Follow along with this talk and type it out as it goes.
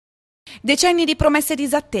Decenni di promesse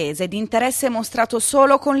disattese, di interesse mostrato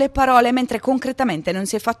solo con le parole, mentre concretamente non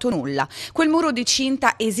si è fatto nulla. Quel muro di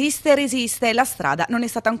cinta esiste e resiste e la strada non è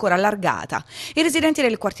stata ancora allargata. I residenti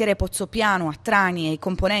del quartiere Pozzo Piano a Trani e i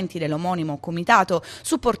componenti dell'omonimo comitato,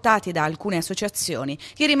 supportati da alcune associazioni,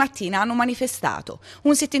 ieri mattina hanno manifestato.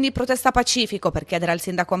 Un sit-in di protesta pacifico per chiedere al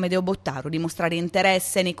sindaco Amedeo Bottaru di mostrare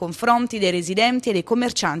interesse nei confronti dei residenti e dei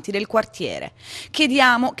commercianti del quartiere.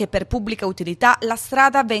 Chiediamo che per pubblica utilità la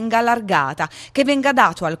strada venga allargata, che venga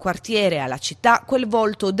dato al quartiere e alla città quel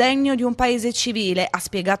volto degno di un paese civile, ha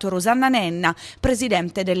spiegato Rosanna Nenna,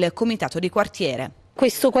 presidente del comitato di quartiere.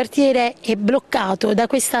 Questo quartiere è bloccato da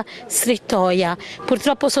questa strettoia,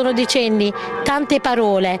 purtroppo sono decenni, tante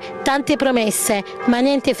parole, tante promesse, ma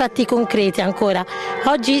niente fatti concreti ancora.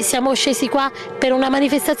 Oggi siamo scesi qua per una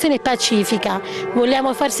manifestazione pacifica,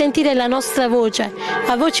 vogliamo far sentire la nostra voce,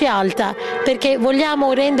 a voce alta, perché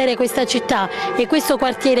vogliamo rendere questa città e questo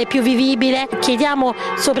quartiere più vivibile. Chiediamo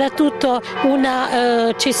soprattutto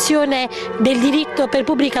una cessione del diritto per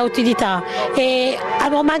pubblica utilità e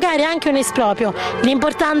magari anche un esproprio.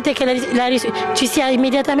 L'importante è che ci sia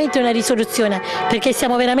immediatamente una risoluzione, perché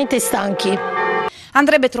siamo veramente stanchi.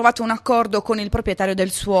 Andrebbe trovato un accordo con il proprietario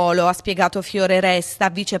del suolo, ha spiegato Fiore Resta,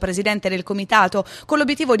 vicepresidente del comitato, con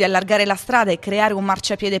l'obiettivo di allargare la strada e creare un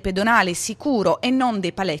marciapiede pedonale sicuro e non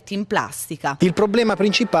dei paletti in plastica. Il problema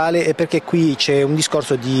principale è perché qui c'è un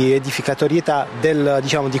discorso di edificatorietà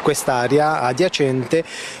di quest'area adiacente,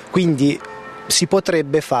 quindi si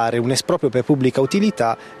potrebbe fare un esproprio per pubblica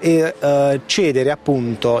utilità e cedere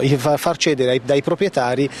appunto, far cedere dai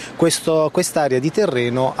proprietari quest'area di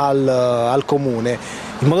terreno al comune,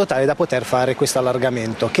 in modo tale da poter fare questo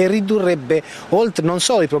allargamento che ridurrebbe oltre non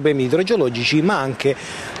solo i problemi idrogeologici, ma anche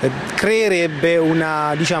creerebbe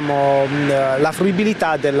la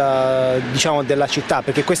fruibilità della città,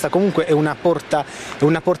 perché questa comunque è una porta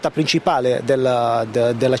principale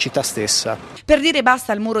della città stessa. Per dire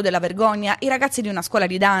basta al muro della vergogna, i ragazzi di una scuola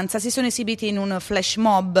di danza si sono esibiti in un flash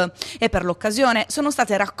mob e per l'occasione sono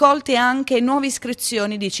state raccolte anche nuove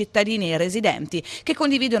iscrizioni di cittadini e residenti che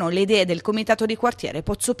condividono le idee del comitato di quartiere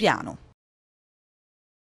Pozzo Piano.